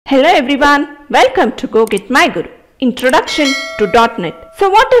Hello everyone, welcome to Gogetmyguru. Introduction to Dotnet. So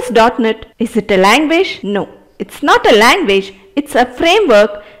what is Dotnet? Is it a language? No, it's not a language. It's a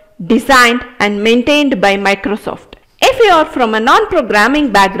framework designed and maintained by Microsoft. If you are from a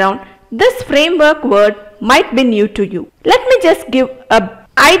non-programming background, this framework word might be new to you. Let me just give an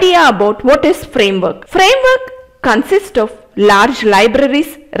idea about what is framework. Framework consists of large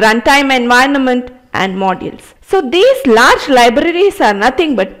libraries, runtime environment, and modules. So these large libraries are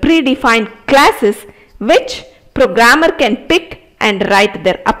nothing but predefined classes which programmer can pick and write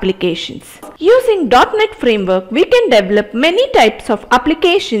their applications. Using .NET framework, we can develop many types of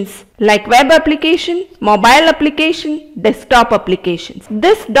applications like web application, mobile application, desktop applications.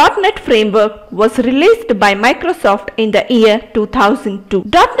 This .NET framework was released by Microsoft in the year 2002.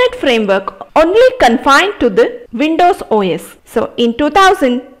 .NET framework only confined to the Windows OS. So in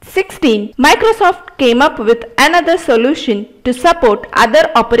 2016, Microsoft came up with another solution to support other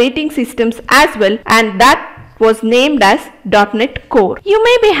operating systems as well, and that was named as .NET Core. You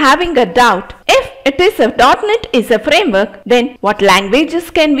may be having a doubt, if it is a .NET is a framework, then what languages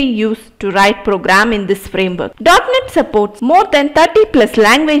can we use to write program in this framework? .NET supports more than 30 plus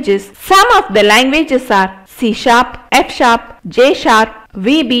languages. Some of the languages are C#, F#, J#,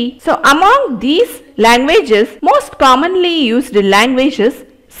 VB. So among these languages, most commonly used languages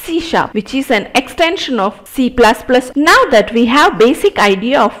C#, which is an extension of C++. Now that we have basic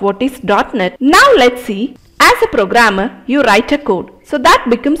idea of what is .NET, now let's see. As a programmer, you write a code. So that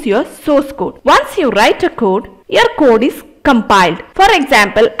becomes your source code. Once you write a code, your code is compiled. For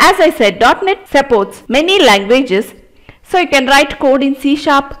example, as I said, .NET supports many languages. So you can write code in C#,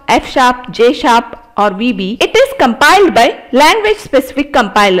 F#, J# or VB. It is compiled by language specific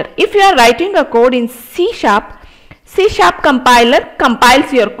compiler. If you are writing a code in C#, C# compiler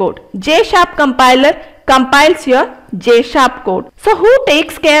compiles your code. J# compiler compiles your J# code. So who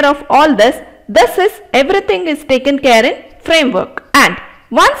takes care of all this? This is everything is taken care in framework, and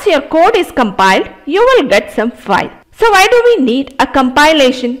once your code is compiled, you will get some file. So why do we need a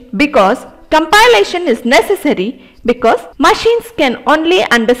compilation? Because compilation is necessary because machines can only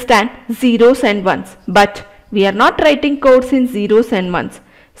understand zeros and ones, but we are not writing codes in zeros and ones.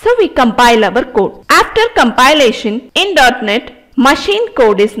 So we compile our code. After compilation in .NET, machine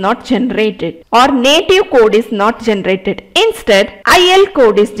code is not generated or native code is not generated. Instead, IL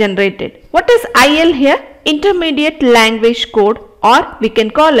code is generated. What is IL here? Intermediate language code, or we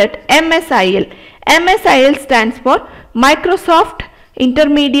can call it MSIL. MSIL stands for Microsoft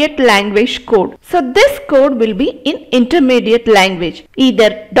Intermediate Language Code. So this code will be in intermediate language.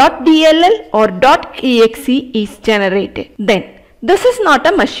 Either .dll or .exe is generated. Then this is not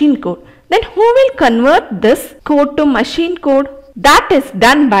a machine code. Then who will convert this code to machine code? That is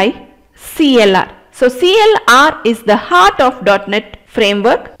done by CLR. So CLR is the heart of .NET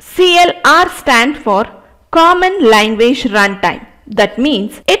framework. CLR stands for Common Language Runtime. That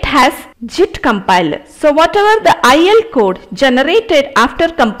means it has JIT compiler. So whatever the IL code generated after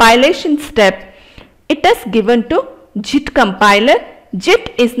compilation step, it is given to JIT compiler.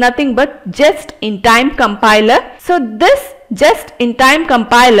 JIT is nothing but just in time compiler. So this just in time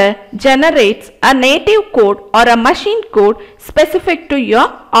compiler generates a native code or a machine code specific to your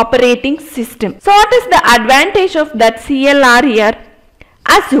operating system. So what is the advantage of that CLR here?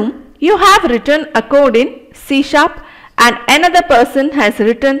 Assume you have written a code in C# and another person has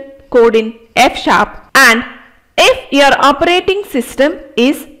written code in F#, and if your operating system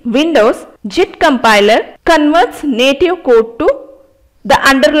is Windows, JIT compiler converts native code to the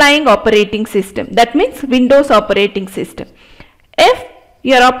underlying operating system. That means Windows operating system. If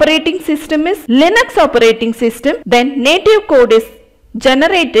your operating system is Linux operating system, then native code is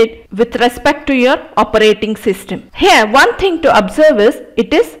generated with respect to your operating system. Here one thing to observe is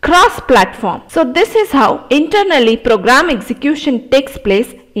it is cross-platform. So this is how internally program execution takes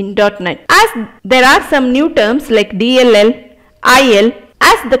place in .NET. As there are some new terms like DLL, IL,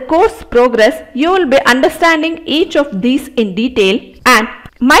 as the course progress, you will be understanding each of these in detail, and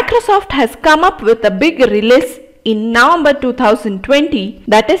Microsoft has come up with a big release in November 2020,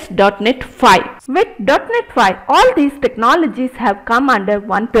 that is .NET 5. With .NET 5, all these technologies have come under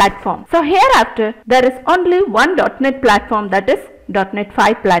one platform. So hereafter, there is only one .NET platform, that is .NET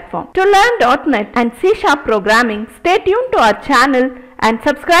 5 platform. To learn .NET and C# programming, stay tuned to our channel and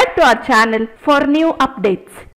subscribe to our channel for new updates.